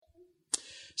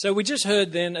So we just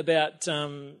heard then about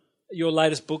your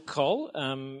latest book, Cole,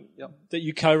 that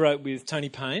you co-wrote with Tony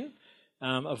Payne,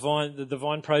 the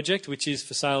Vine Project, which is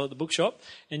for sale at the bookshop.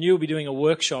 And you'll be doing a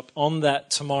workshop on that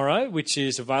tomorrow, which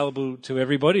is available to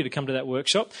everybody to come to that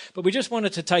workshop. But we just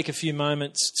wanted to take a few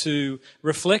moments to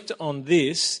reflect on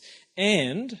this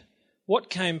and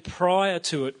what came prior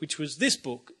to it, which was this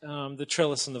book, The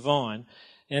Trellis and the Vine.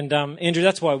 And Andrew,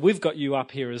 that's why we've got you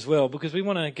up here as well, because we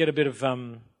want to get a bit of,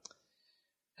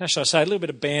 how should I say, a little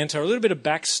bit of banter, a little bit of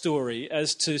backstory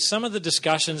as to some of the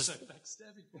discussions.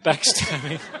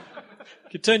 Backstabbing. You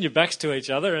could turn your backs to each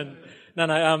other. And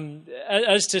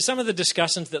as to some of the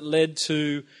discussions that led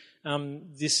to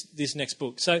this next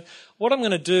book. So what I'm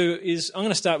going to do is I'm going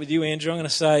to start with you, Andrew. I'm going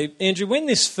to say, Andrew,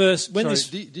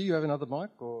 do you have another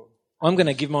mic? Or I'm going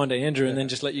to give mine to Andrew and then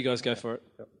just let you guys go for it.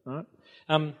 Yep. All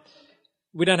right.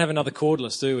 We don't have another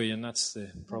cordless, do we? And that's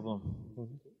the problem.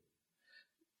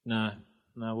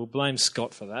 No, we'll blame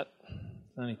Scott for that.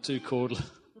 Only 2 cordless.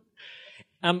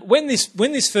 When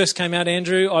this first came out,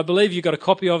 Andrew, I believe you got a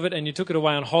copy of it and you took it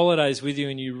away on holidays with you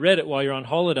and you read it while you're on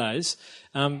holidays.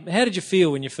 How did you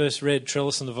feel when you first read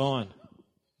Trellis and the Vine?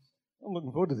 I'm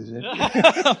looking forward to this, Andrew.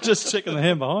 I'm just checking the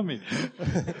hand behind me.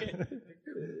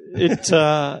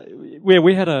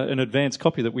 We had an advanced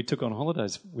copy that we took on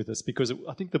holidays with us because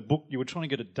I think the book, you were trying to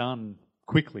get it done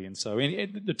quickly, and so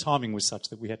the timing was such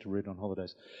that we had to read it on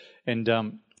holidays.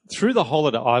 And through the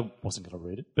holiday, I wasn't going to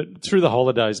read it, but through the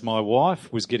holidays, my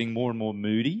wife was getting more and more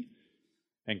moody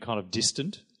and kind of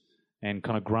distant and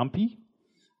kind of grumpy.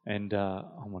 And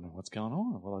I'm wondering what's going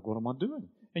on. Well, like, what am I doing?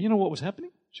 And you know what was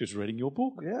happening? She was reading your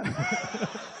book. Yeah.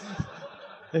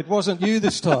 It wasn't you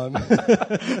this time.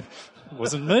 It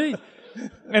wasn't me.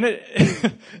 And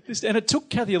it took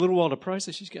Kathy a little while to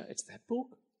process. She's going, it's that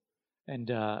book. And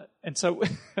so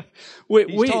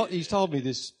he's told me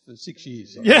this for 6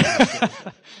 years. Yeah.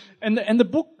 and the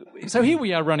book. So here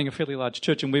we are running a fairly large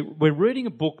church, and we're reading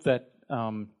a book that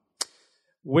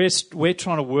we're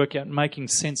trying to work out making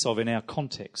sense of in our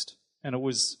context. And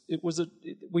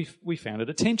we found it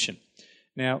a tension.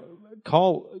 Now,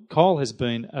 Cole has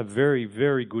been a very,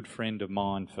 very good friend of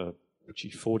mine for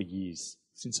 40 years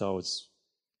since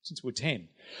we're 10,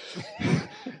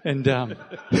 and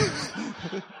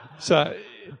so,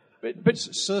 but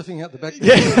surfing out the back.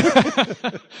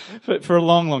 Yeah, for a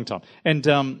long, long time, and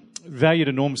valued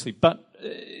enormously. But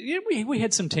we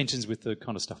had some tensions with the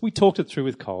kind of stuff. We talked it through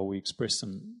with Cole. We expressed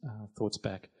some thoughts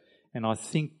back, and I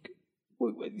think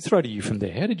throw to you from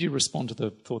there. How did you respond to the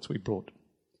thoughts we brought?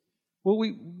 Well,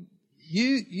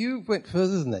 you went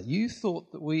further than that. You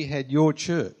thought that we had your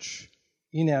church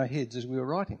in our heads as we were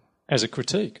writing. As a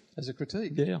critique.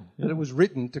 Yeah. That it was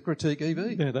written to critique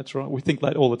EV. Yeah, that's right. We think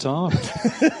that all the time.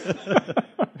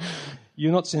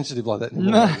 You're not sensitive like that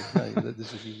anymore. No,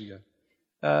 this is years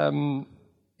ago.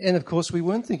 And of course, we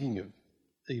weren't thinking of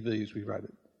EV as we wrote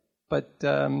it. But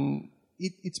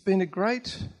it's been a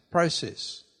great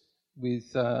process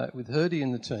with Herdy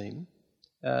and the team,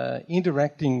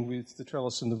 interacting with the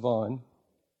Trellis and the Vine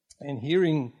and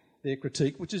hearing their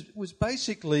critique, which was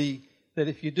basically that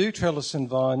if you do Trellis and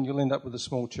Vine, you'll end up with a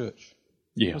small church.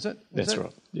 Yeah, that's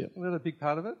right. Yeah. Was that a big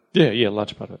part of it? Yeah,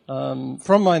 large part of it.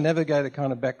 From my navigator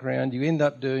kind of background, you end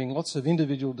up doing lots of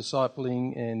individual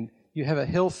discipling and you have a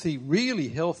healthy, really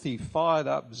healthy, fired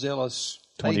up, zealous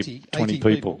 20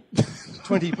 people.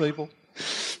 20 people.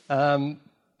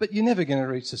 But you're never going to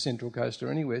reach the Central Coast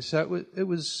or anywhere. So it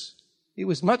was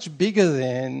much bigger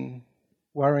than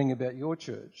worrying about your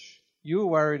church. You were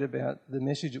worried about the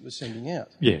message it was sending out.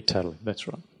 Yeah, totally. That's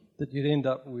right. That you'd end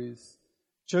up with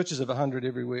churches of 100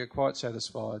 everywhere, quite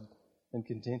satisfied and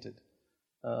contented.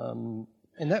 And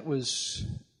that was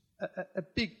a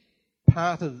big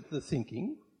part of the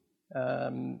thinking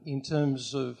in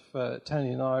terms of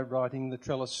Tony and I writing The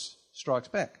Trellis Strikes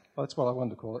Back. Well, that's what I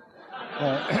wanted to call it.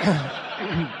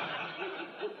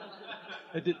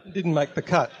 It didn't make the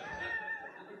cut.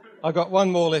 I got one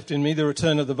more left in me, The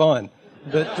Return of the Vine.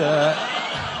 But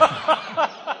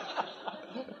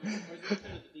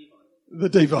the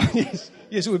Divine, yes.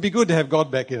 Yes, it would be good to have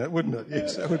God back in it, wouldn't it?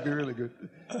 Yes, that would be really good.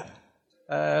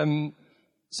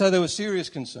 So there were serious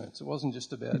concerns. It wasn't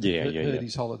just about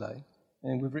Herdy's holiday.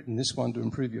 And we've written this one to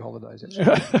improve your holidays, actually.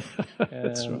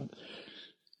 That's right.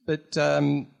 But,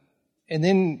 and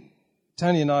then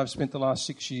Tony and I have spent the last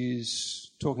 6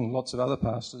 years talking to lots of other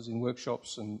pastors in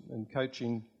workshops and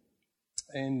coaching.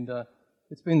 And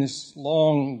it's been this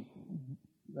long,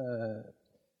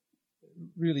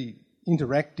 really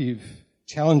interactive,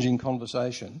 challenging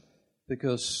conversation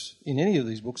because in any of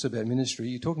these books about ministry,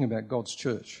 you're talking about God's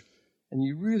church and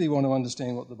you really want to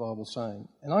understand what the Bible's saying.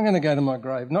 And I'm going to go to my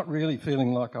grave not really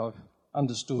feeling like I've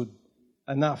understood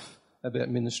enough about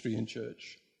ministry and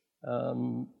church.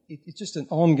 It's just an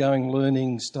ongoing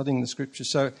learning, studying the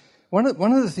scriptures. So one of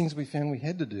the things we found we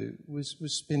had to do was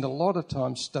spend a lot of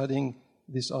time studying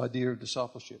this idea of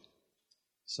discipleship.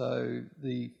 So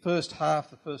the first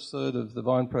third of the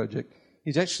Vine Project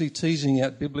is actually teasing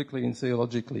out biblically and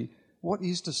theologically what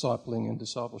is discipling and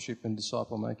discipleship and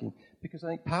disciple making. Because I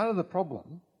think part of the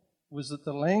problem was that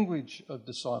the language of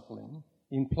discipling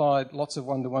implied lots of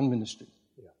one-to-one ministry.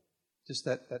 Yeah. Just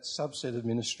that subset of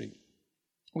ministry,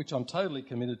 which I'm totally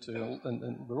committed to,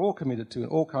 and we're all committed to in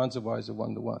all kinds of ways of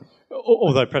one-to-one.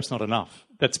 Although perhaps not enough.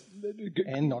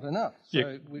 And not enough. Yeah.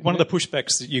 So one of the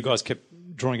pushbacks that you guys kept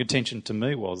drawing attention to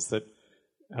me was that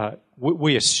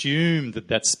we assume that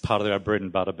that's part of our bread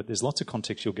and butter, but there's lots of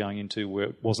context you're going into where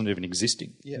it wasn't even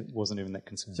existing. Yeah. It wasn't even that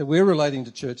concern. So we're relating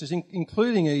to churches,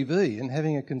 including EV, and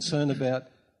having a concern about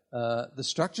the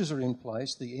structures are in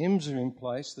place, the M's are in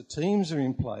place, the teams are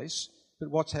in place, but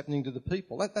what's happening to the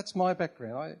people? That's my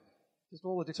background.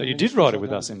 So you did write it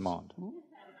with us in mind,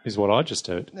 is what I just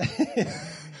heard.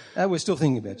 We're still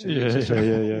thinking about you.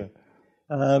 Yeah.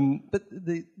 But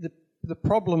the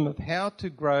problem of how to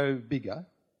grow bigger,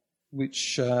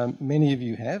 which many of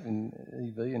you have in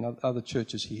EV and other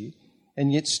churches here,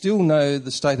 and yet still know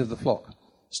the state of the flock,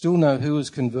 still know who is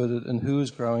converted and who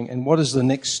is growing and what is the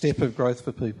next step of growth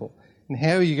for people. And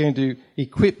how are you going to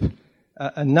equip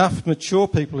enough mature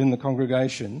people in the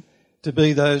congregation to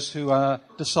be those who are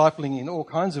discipling in all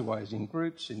kinds of ways, in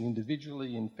groups, in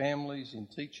individually, in families, in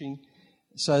teaching,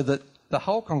 so that the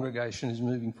whole congregation is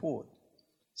moving forward.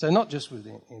 So not just with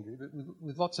Andrew, but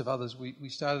with lots of others, we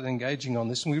started engaging on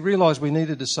this, and we realised we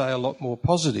needed to say a lot more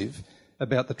positive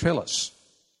about the trellis.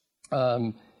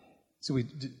 So we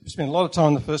spent a lot of time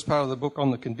in the first part of the book on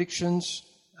the convictions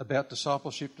about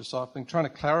discipleship, discipling, trying to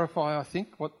clarify, I think,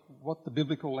 what the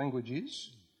biblical language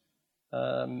is.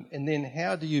 And then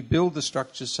how do you build the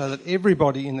structures so that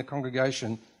everybody in the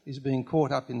congregation is being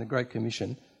caught up in the Great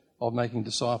Commission of making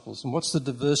disciples? And what's the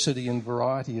diversity and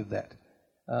variety of that?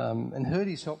 And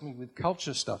Herdy's helped me with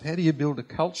culture stuff. How do you build a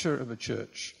culture of a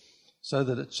church so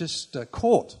that it's just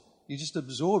caught? You just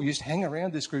absorb, you just hang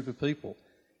around this group of people.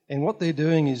 And what they're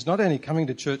doing is not only coming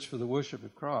to church for the worship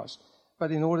of Christ,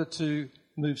 but in order to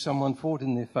move someone forward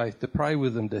in their faith, to pray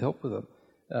with them, to help with them.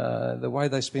 The way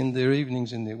they spend their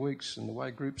evenings and their weeks and the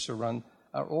way groups are run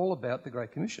are all about the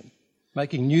Great Commission,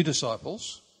 making new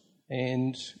disciples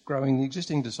and growing the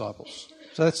existing disciples.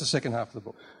 So that's the second half of the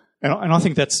book. And I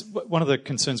think that's one of the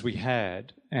concerns we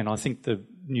had, and I think the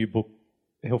new book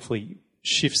helpfully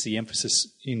shifts the emphasis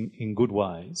in good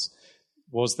ways,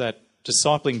 was that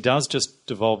discipling does just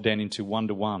devolve down into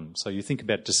one-to-one. So you think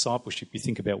about discipleship, you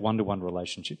think about one-to-one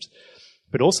relationships,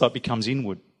 but also it becomes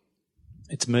inward.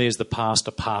 It's me as the pastor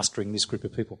pastoring this group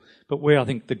of people. But where I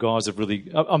think the guys have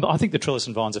really... I think The Trellis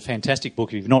and Vine's a fantastic book.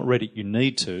 If you've not read it, you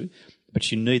need to.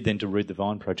 But you need then to read the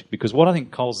Vine Project. Because what I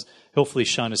think Cole's helpfully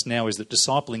shown us now is that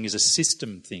discipling is a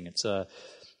system thing.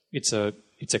 It's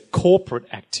a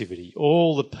corporate activity.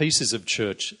 All the pieces of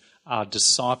church are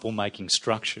disciple-making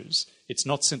structures. It's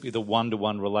not simply the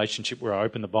one-to-one relationship where I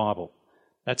open the Bible.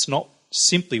 That's not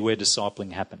simply where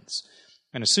discipling happens.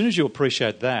 And as soon as you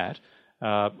appreciate that...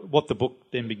 what the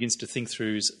book then begins to think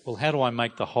through is, well, how do I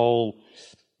make the whole,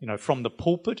 from the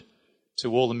pulpit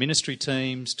to all the ministry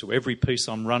teams to every piece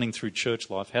I'm running through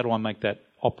church life, how do I make that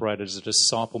operate as a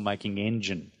disciple-making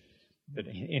engine that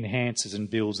enhances and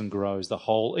builds and grows the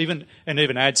whole, even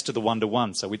adds to the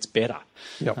one-to-one, so it's better.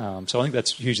 Yep. So I think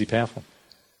that's hugely powerful.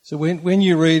 So when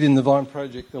you read in the Vine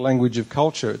Project the language of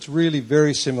culture, it's really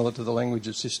very similar to the language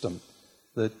of system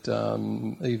that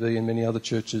EV and many other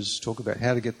churches talk about,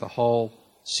 how to get the whole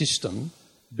system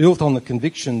built on the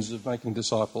convictions of making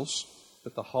disciples,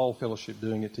 but the whole fellowship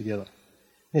doing it together.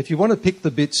 Now, if you want to pick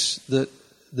the bits that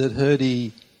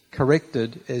Herdy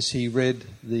corrected as he read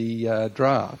the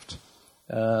draft,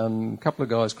 a couple of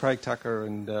guys, Craig Tucker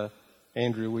and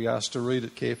Andrew, we asked to read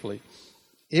it carefully.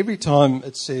 Every time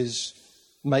it says,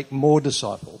 make more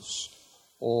disciples,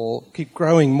 or keep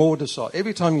growing more disciples,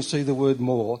 every time you see the word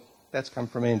more, that's come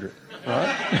from Andrew,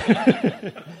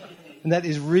 right? And that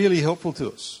is really helpful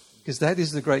to us, because that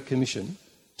is the Great Commission,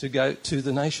 to go to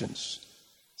the nations.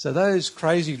 So those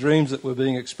crazy dreams that were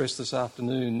being expressed this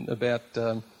afternoon about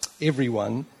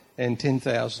everyone and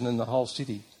 10,000 in the whole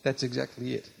city, that's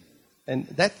exactly it. And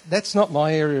that's not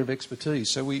my area of expertise.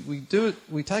 So we do it,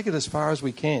 we take it as far as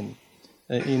we can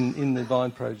in the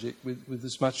Vine Project with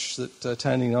as much that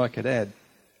Tony and I could add.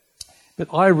 But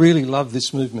I really love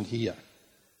this movement here.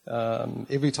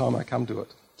 Every time I come to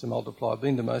it, to Multiply. I've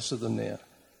been to most of them now,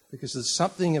 because there's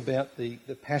something about the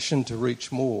passion to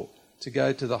reach more, to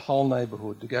go to the whole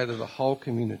neighbourhood, to go to the whole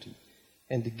community,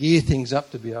 and to gear things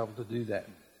up to be able to do that.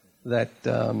 That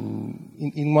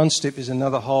in one step is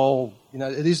another whole,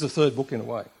 it is the third book in a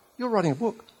way. You're writing a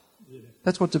book. Yeah.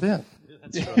 That's what it's about. Yeah,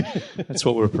 that's right. That's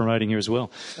what we're promoting here as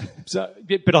well. So,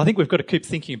 but I think we've got to keep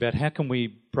thinking about how can we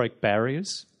break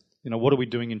barriers. What are we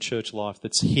doing in church life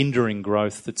that's hindering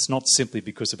growth that's not simply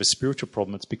because of a spiritual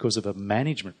problem, it's because of a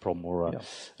management problem or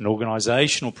an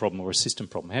organisational problem or a system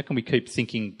problem. How can we keep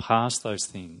thinking past those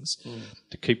things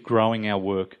to keep growing our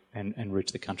work and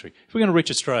reach the country? If we're going to reach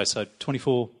Australia, so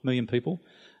 24 million people,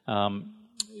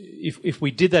 if we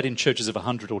did that in churches of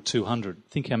 100 or 200,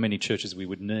 think how many churches we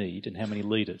would need and how many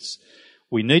leaders.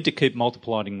 We need to keep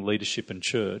multiplying leadership in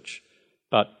church,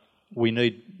 but we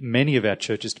need many of our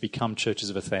churches to become churches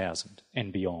of 1,000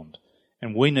 and beyond.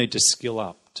 And we need to skill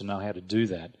up to know how to do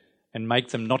that and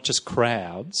make them not just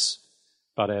crowds,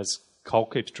 but as Cole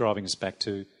keeps driving us back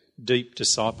to, deep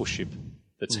discipleship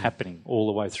that's happening all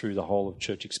the way through the whole of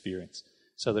church experience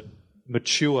so that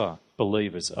mature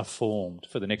believers are formed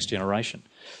for the next generation.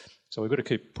 So we've got to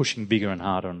keep pushing bigger and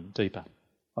harder and deeper.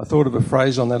 I thought of a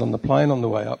phrase on that on the plane on the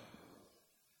way up.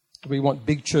 We want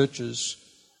big churches.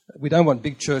 We don't want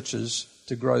big churches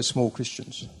to grow small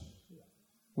Christians.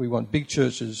 We want big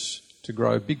churches to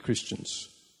grow big Christians.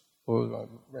 Or I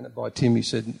ran it by Tim, he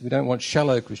said, we don't want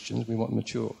shallow Christians, we want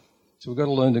mature. So we've got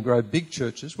to learn to grow big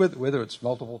churches, whether it's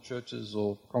multiple churches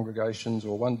or congregations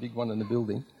or one big one in the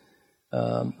building,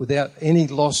 without any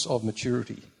loss of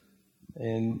maturity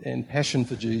and passion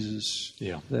for Jesus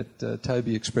that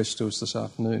Toby expressed to us this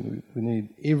afternoon. We need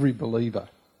every believer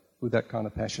with that kind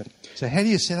of passion. So how do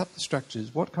you set up the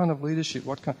structures? What kind of leadership?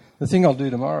 The thing I'll do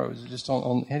tomorrow is just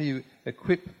on how do you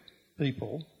equip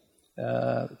people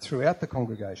throughout the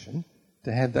congregation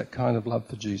to have that kind of love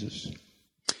for Jesus.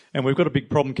 And we've got a big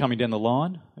problem coming down the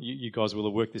line. You guys will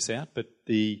have worked this out, but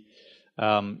we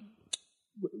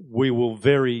will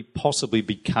very possibly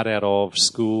be cut out of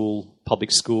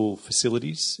public school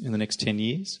facilities in the next 10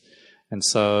 years. And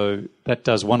so that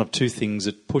does one of two things.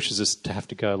 It pushes us to have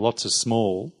to go lots of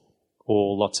small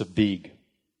or lots of big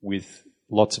with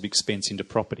lots of expense into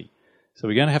property. So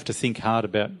we're going to have to think hard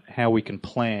about how we can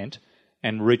plant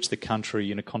and reach the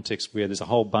country in a context where there's a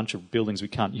whole bunch of buildings we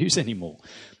can't use anymore.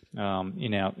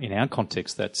 In our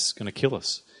context, that's going to kill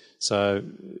us. So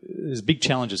there's big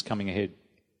challenges coming ahead.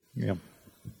 Yeah.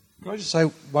 Can I just say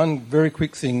one very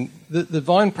quick thing? The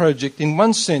Vine Project, in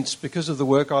one sense, because of the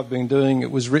work I've been doing,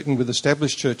 it was written with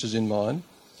established churches in mind.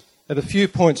 At a few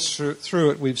points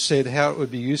through it, we've said how it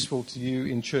would be useful to you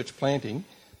in church planting.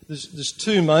 There's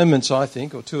two moments, I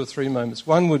think, or two or three moments.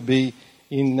 One would be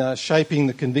in shaping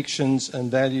the convictions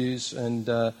and values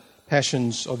and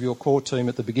passions of your core team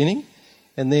at the beginning.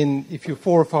 And then if you're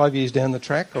 4 or 5 years down the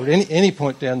track, or at any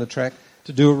point down the track,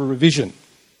 to do a revision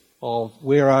of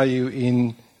where are you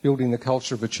in building the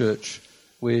culture of a church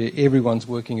where everyone's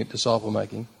working at disciple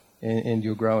making and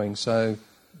you're growing. So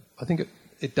I think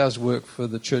it does work for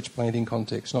the church planting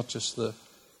context, not just the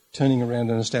turning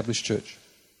around an established church.